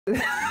Those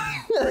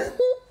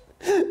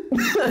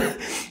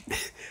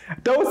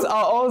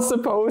are all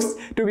supposed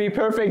to be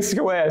perfect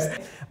squares.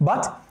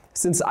 But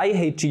since I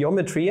hate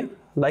geometry,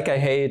 like I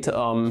hate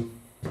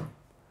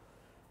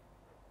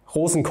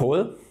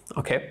Rosenkohl,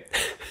 okay.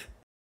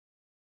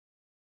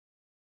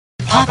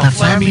 Papa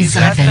Flammy's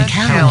Advent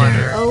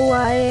Calendar.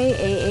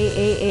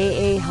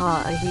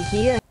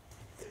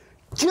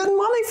 Good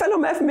morning, fellow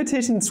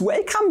mathematicians.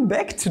 Welcome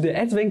back to the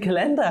Advent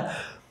Calendar.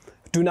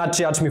 Do not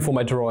judge me for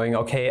my drawing,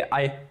 okay?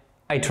 I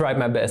tried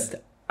my best.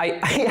 I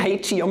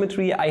hate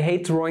geometry, I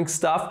hate drawing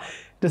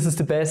stuff. This is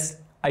the best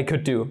I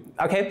could do,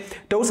 okay?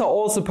 Those are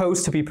all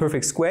supposed to be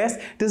perfect squares.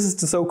 This is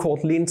the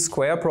so-called least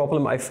square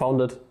problem. I found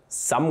it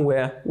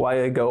somewhere a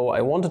while ago. I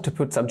wanted to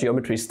put some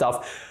geometry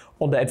stuff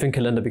on the Advent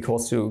Calendar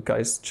because you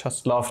guys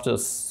just love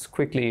this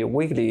quickly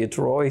wiggly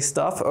drawing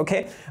stuff,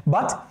 okay?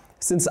 But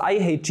since I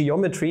hate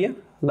geometry,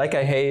 like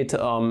I hate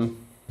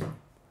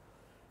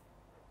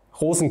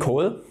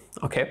Rosenkohl,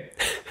 okay?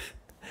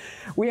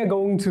 We are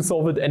going to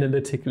solve it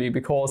analytically,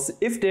 because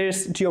if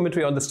there's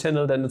geometry on this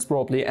channel, then it's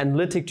probably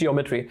analytic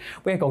geometry.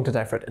 We are going to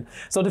dive right in.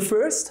 So the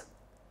first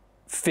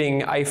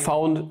thing I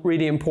found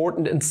really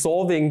important in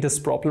solving this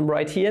problem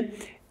right here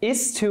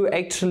is to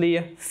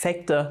actually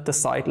factor the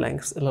side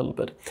lengths a little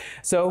bit.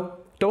 So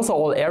those are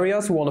all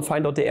areas. We want to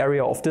find out the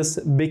area of this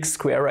big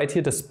square right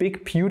here, this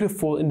big,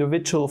 beautiful,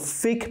 individual,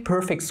 thick,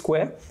 perfect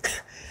square.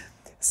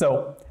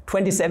 So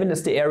 27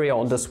 is the area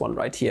on this one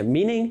right here,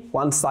 meaning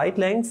one side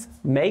length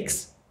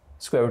makes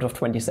square root of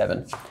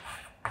 27.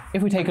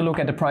 If we take a look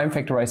at the prime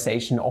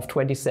factorization of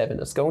 27,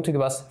 it's going to give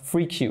us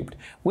 3 cubed,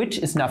 which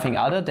is nothing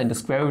other than the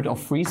square root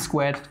of 3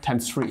 squared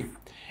times 3.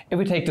 If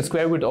we take the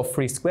square root of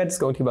 3 squared, it's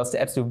going to give us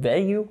the absolute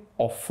value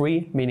of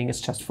 3, meaning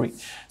it's just 3.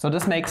 So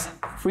this makes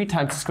 3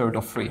 times the square root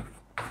of 3.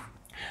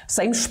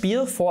 Same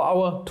spiel for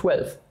our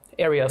 12.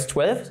 Area is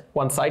 12,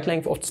 one side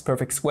length of this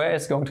perfect square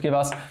is going to give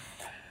us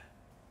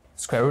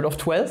square root of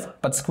 12,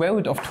 but square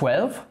root of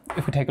 12,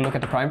 if we take a look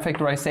at the prime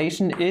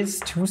factorization, is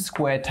 2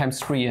 squared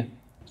times 3.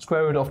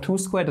 Square root of 2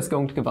 squared is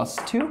going to give us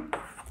 2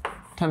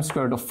 times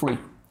square root of 3.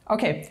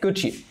 Okay,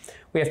 Gucci.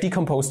 We have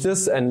decomposed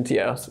this, and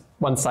yeah,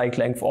 one side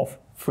length of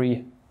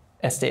 3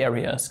 as the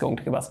area is going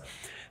to give us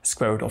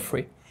square root of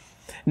 3.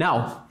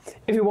 Now,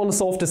 if we want to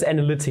solve this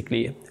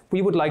analytically,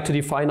 we would like to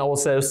define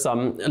ourselves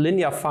some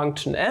linear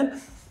function,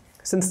 and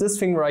since this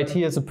thing right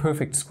here is a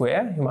perfect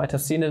square, you might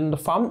have seen it in the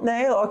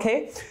thumbnail,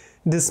 okay?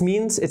 This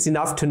means it's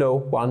enough to know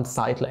one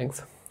side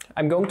length.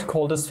 I'm going to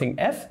call this thing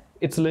f.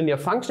 It's a linear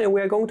function and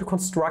we are going to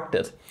construct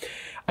it.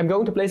 I'm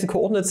going to place a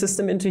coordinate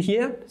system into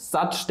here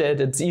such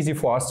that it's easy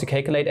for us to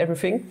calculate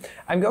everything.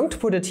 I'm going to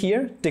put it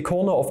here. The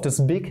corner of this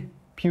big,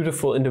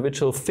 beautiful,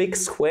 individual, thick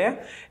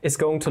square is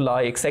going to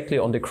lie exactly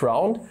on the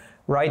ground,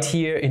 right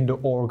here in the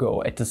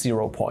orgo at the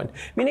 0 point,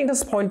 meaning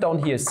this point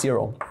down here is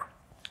 0.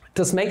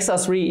 This makes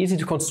us really easy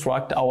to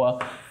construct our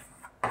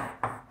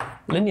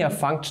linear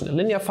function. A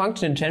linear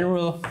function in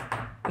general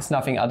is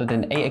nothing other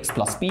than ax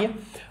plus b,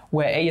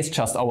 where a is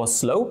just our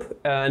slope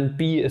and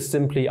b is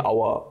simply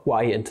our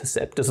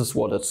y-intercept. This is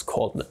what it's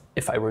called,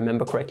 if I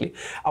remember correctly.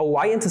 Our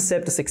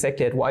y-intercept is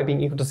exactly at y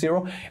being equal to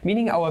 0,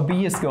 meaning our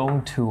b is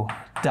going to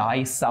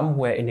die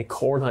somewhere in a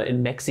corner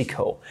in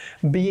Mexico,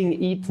 being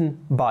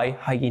eaten by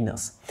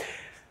hyenas.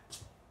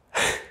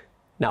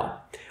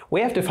 Now,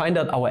 we have to find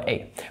out our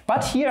a.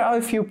 But here are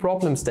a few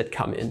problems that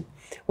come in.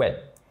 Well,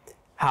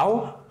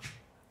 how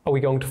are we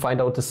going to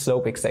find out the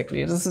slope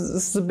exactly? This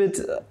is a bit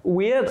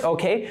weird,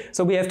 okay?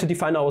 So we have to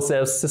define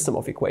ourselves a system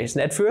of equations.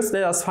 At first,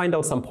 let us find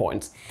out some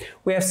points.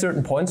 We have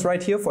certain points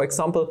right here, for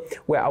example,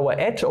 where our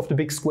edge of the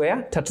big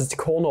square touches the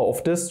corner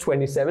of this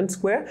 27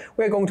 square.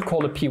 We're going to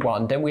call it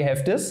P1. Then we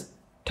have this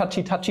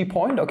touchy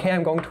point, okay?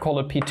 I'm going to call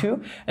it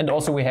P2. And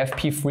also we have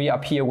P3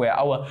 up here where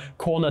our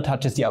corner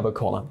touches the other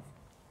corner.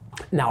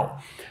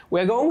 Now,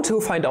 we're going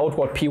to find out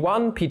what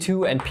P1,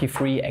 P2 and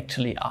P3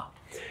 actually are.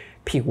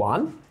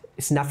 P1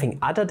 is nothing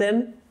other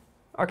than,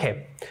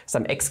 okay,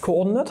 some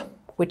x-coordinate,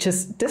 which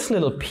is this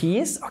little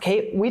piece,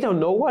 okay, we don't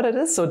know what it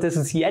is, so this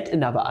is yet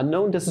another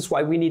unknown. This is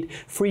why we need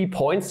 3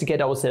 points to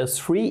get ourselves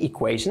 3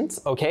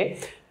 equations, okay?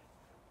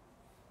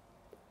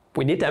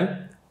 We need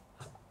them,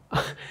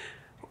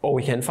 or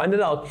we can find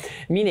it out.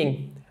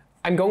 Meaning,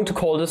 I'm going to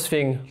call this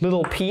thing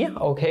little p,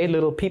 okay,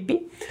 little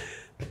pp.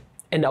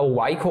 And our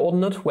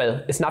y-coordinate,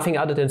 well, is nothing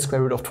other than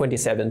square root of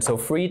 27, so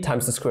 3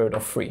 times the square root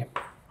of 3.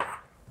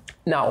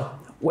 Now,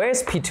 where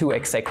is P2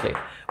 exactly?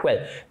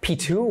 Well,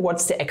 P2,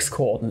 what's the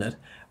x-coordinate?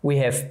 We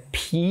have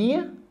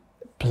P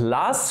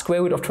plus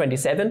square root of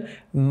 27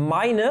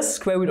 minus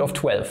square root of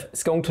 12.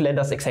 It's going to land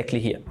us exactly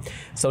here.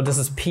 So this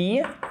is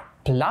P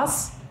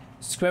plus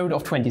square root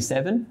of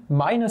 27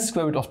 minus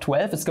square root of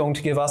 12 is going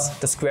to give us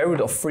the square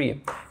root of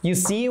 3. You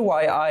see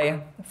why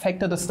I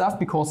factor the stuff?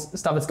 Because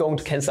stuff is going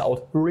to cancel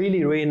out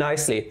really, really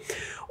nicely.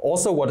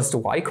 Also, what is the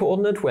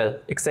y-coordinate? Well,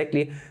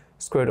 exactly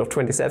square root of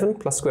 27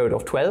 plus square root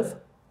of 12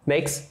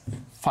 makes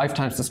 5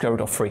 times the square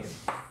root of 3.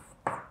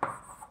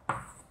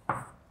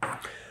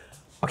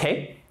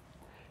 Okay,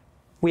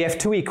 we have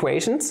 2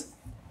 equations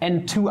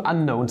and 2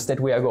 unknowns that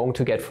we are going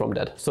to get from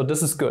that. So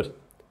this is good.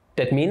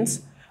 That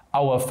means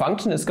our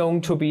function is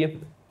going to be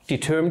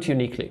determined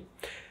uniquely.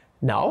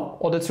 Now,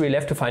 all that's really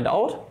left to find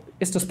out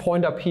is this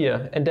point up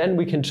here, and then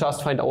we can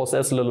just find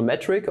ourselves a little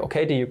metric,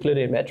 okay, the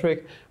Euclidean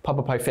metric,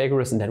 Papa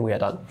Pythagoras, and then we are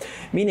done.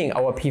 Meaning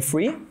our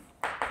P3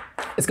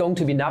 is going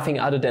to be nothing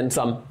other than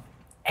some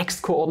x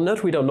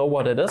coordinate, we don't know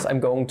what it is. I'm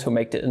going to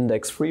make the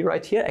index 3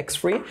 right here,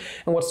 x3.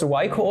 And what's the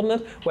y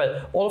coordinate?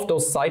 Well, all of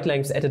those side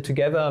lengths added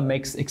together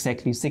makes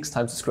exactly 6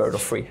 times the square root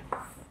of 3.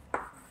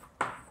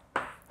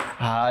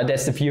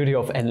 That's the beauty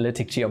of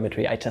analytic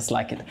geometry. I just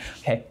like it.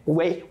 Okay,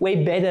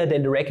 way better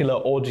than the regular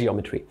old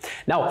geometry.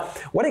 Now,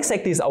 what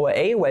exactly is our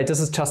a? Well, this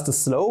is just the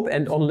slope,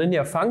 and on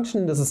linear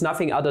function, this is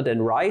nothing other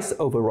than rise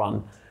over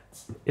run.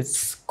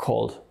 It's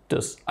called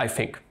this, I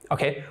think.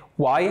 Okay,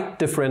 y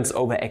difference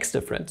over x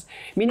difference.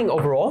 Meaning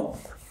overall,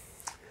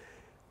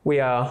 we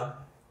are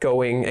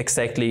going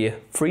exactly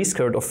 3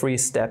 square root of 3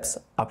 steps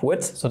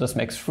upwards. So this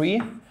makes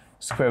 3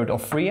 square root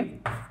of 3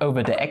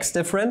 over the x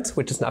difference,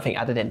 which is nothing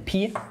other than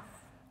p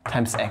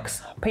times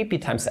x, p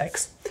times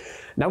x.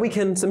 Now we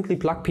can simply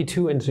plug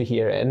p2 into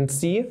here and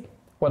see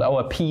what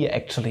our p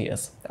actually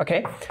is.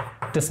 Okay,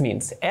 this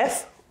means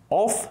f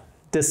of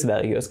this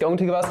value is going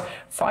to give us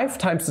 5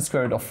 times the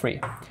square root of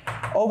 3.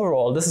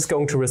 Overall, this is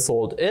going to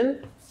result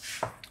in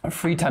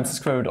 3 times the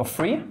square root of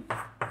 3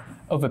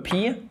 over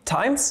p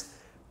times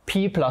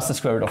p plus the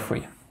square root of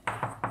 3.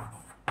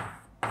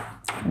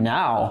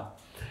 Now,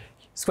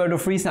 square root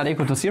of 3 is not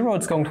equal to 0,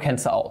 it's going to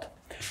cancel out.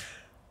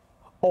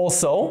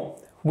 Also,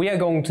 we are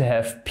going to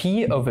have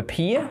p over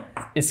p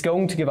is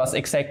going to give us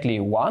exactly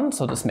 1,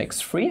 so this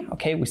makes 3.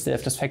 Okay, we still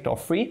have this factor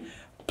of 3,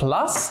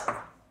 plus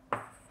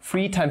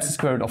 3 times the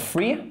square root of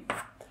 3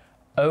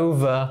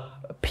 over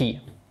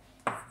p.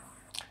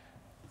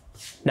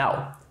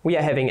 Now, we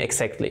are having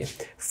exactly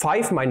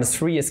 5 minus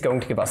 3 is going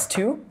to give us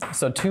 2.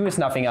 So 2 is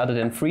nothing other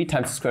than 3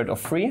 times the square root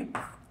of 3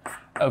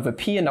 over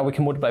p. And now we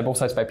can multiply both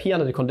sides by p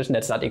under the condition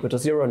that's not equal to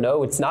 0.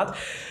 No, it's not.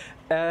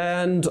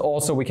 And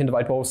also we can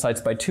divide both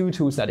sides by 2.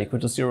 2 is not equal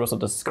to 0, so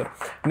this is good.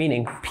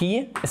 Meaning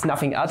p is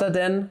nothing other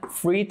than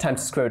 3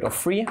 times the square root of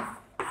 3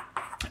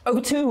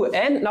 over 2.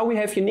 And now we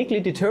have uniquely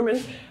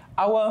determined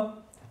our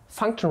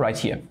function right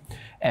here,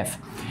 f.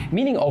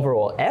 Meaning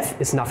overall f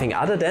is nothing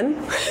other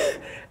than,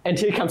 and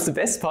here comes the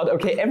best part,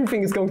 okay,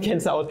 everything is going to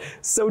cancel out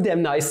so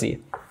damn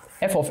nicely.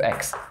 F of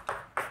x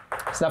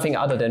is nothing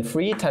other than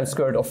 3 times the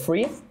square root of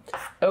 3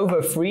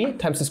 over 3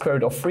 times the square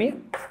root of 3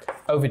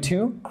 over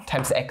 2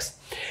 times x.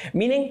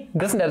 Meaning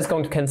this and that is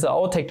going to cancel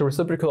out, take the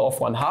reciprocal of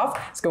 1/2,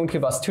 it's going to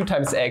give us 2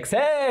 times x.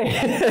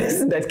 Hey,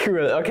 isn't that cool,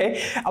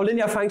 okay? Our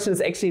linear function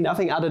is actually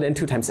nothing other than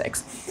 2 times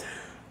x.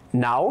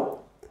 Now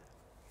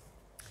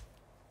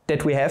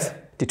that we have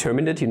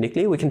determined it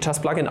uniquely, we can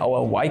just plug in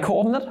our y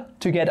coordinate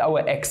to get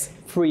our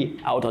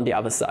x3 out on the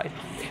other side.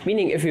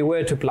 Meaning if we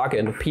were to plug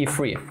in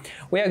p3,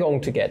 we are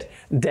going to get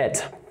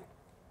that.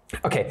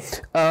 Okay,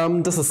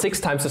 this is 6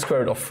 times the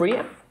square root of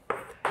 3.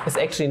 It's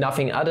actually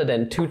nothing other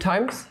than 2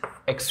 times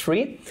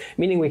x3,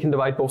 meaning we can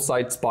divide both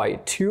sides by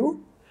 2.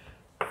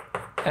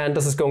 And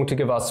this is going to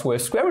give us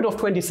with square root of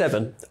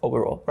 27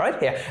 overall,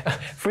 right? Yeah,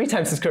 3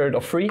 times the square root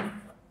of 3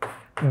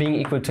 being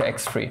equal to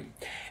x3.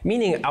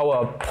 Meaning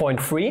our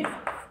point 3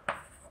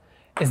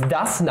 is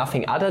thus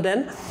nothing other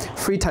than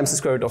 3 times the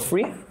square root of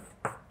 3,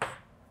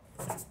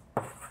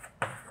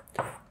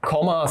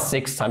 comma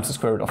 6 times the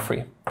square root of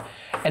 3.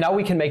 And now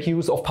we can make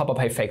use of Papa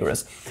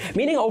Pythagoras.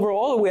 Meaning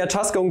overall we are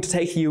just going to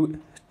take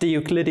the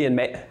Euclidean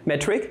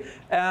metric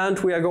and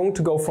we are going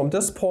to go from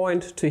this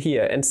point to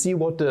here and see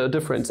what the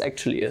difference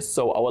actually is,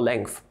 so our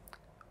length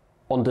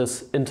on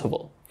this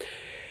interval.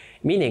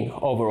 Meaning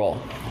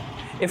overall,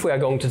 if we are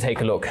going to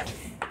take a look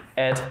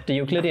at the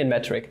Euclidean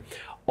metric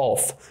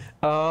of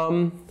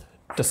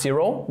the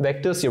 0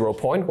 vector, 0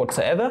 point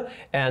whatsoever,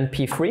 and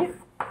p3,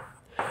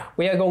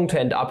 we are going to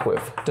end up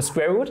with the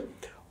square root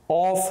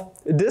of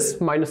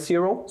this minus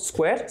 0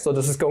 squared. So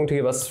this is going to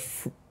give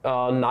us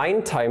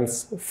 9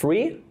 times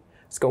 3.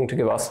 It's going to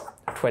give us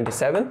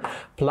 27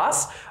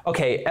 plus,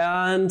 okay,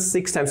 and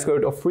 6 times square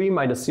root of 3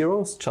 minus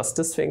 0 is just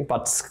this thing,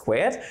 but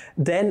squared.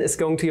 Then it's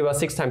going to give us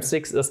 6 times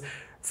 6 is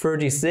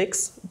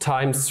 36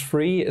 times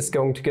 3 is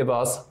going to give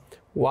us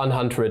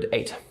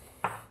 108.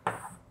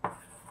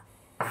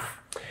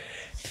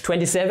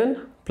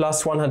 27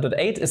 plus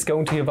 108 is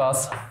going to give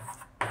us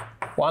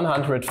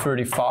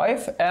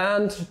 135,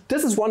 and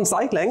this is one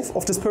side length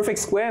of this perfect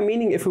square,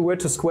 meaning if we were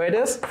to square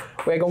this,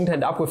 we're going to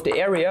end up with the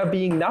area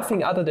being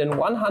nothing other than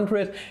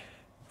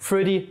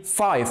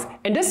 135.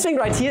 And this thing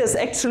right here is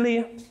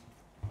actually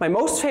my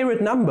most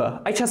favorite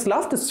number. I just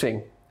love this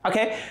thing,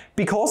 okay?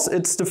 Because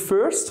it's the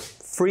first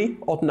 3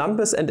 odd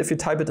numbers, and if you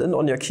type it in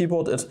on your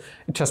keyboard, it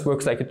just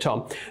works like a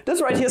charm.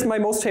 This right here is my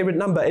most favorite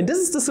number, and this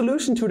is the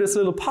solution to this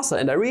little puzzle,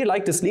 and I really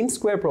like this least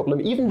square problem,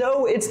 even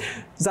though it's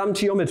some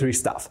geometry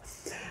stuff.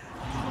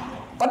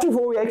 But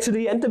before we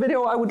actually end the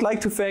video, I would like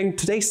to thank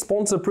today's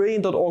sponsor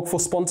Brilliant.org for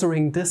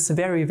sponsoring this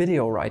very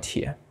video right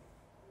here.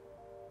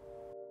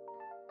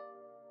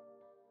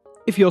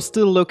 If you're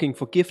still looking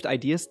for gift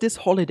ideas this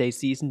holiday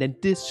season, then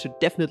this should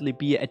definitely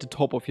be at the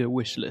top of your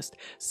wish list.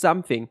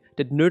 Something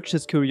that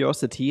nurtures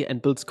curiosity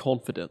and builds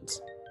confidence.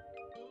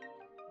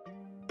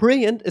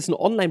 Brilliant is an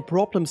online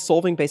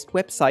problem-solving based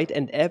website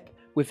and app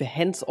with a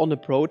hands-on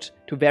approach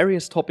to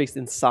various topics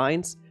in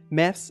science,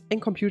 maths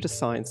and computer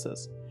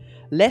sciences.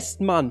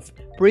 Last month,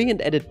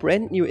 Brilliant added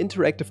brand new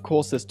interactive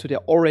courses to their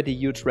already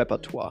huge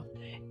repertoire.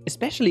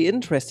 Especially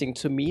interesting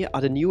to me are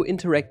the new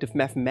interactive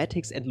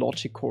mathematics and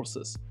logic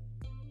courses.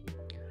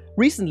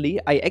 Recently,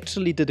 I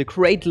actually did a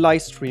great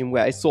live stream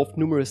where I solved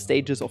numerous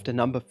stages of the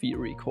number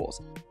theory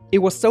course. It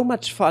was so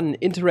much fun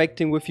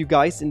interacting with you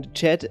guys in the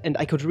chat, and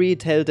I could really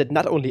tell that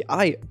not only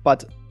I,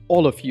 but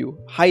all of you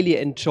highly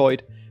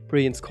enjoyed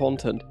Brilliant's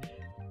content.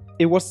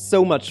 It was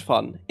so much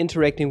fun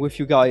interacting with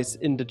you guys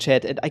in the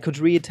chat, and I could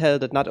really tell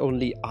that not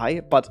only I,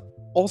 but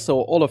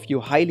also all of you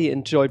highly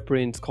enjoyed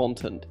Brilliant's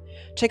content.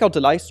 Check out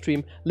the live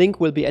stream, link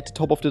will be at the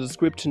top of the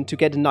description to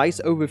get a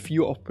nice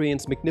overview of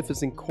Brilliant's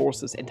magnificent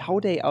courses and how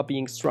they are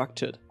being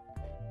structured.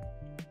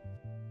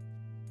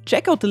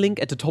 Check out the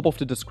link at the top of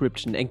the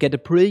description and get a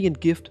Brilliant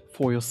gift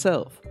for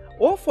yourself.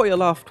 Or for your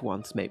loved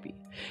ones maybe.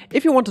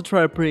 If you want to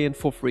try Brilliant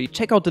for free,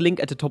 check out the link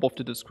at the top of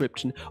the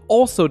description.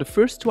 Also, the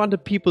first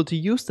 200 people to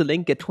use the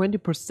link get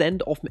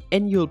 20% off an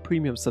annual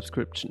premium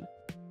subscription.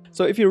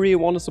 So if you really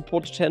want to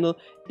support the channel,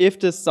 if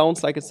this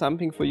sounds like it's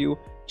something for you,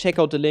 check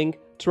out the link,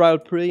 try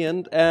out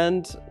Brilliant,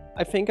 and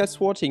I think I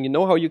swore, you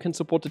know how you can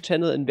support the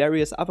channel in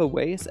various other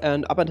ways.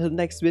 And up until the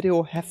next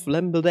video, have a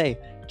flammable day.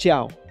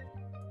 Ciao!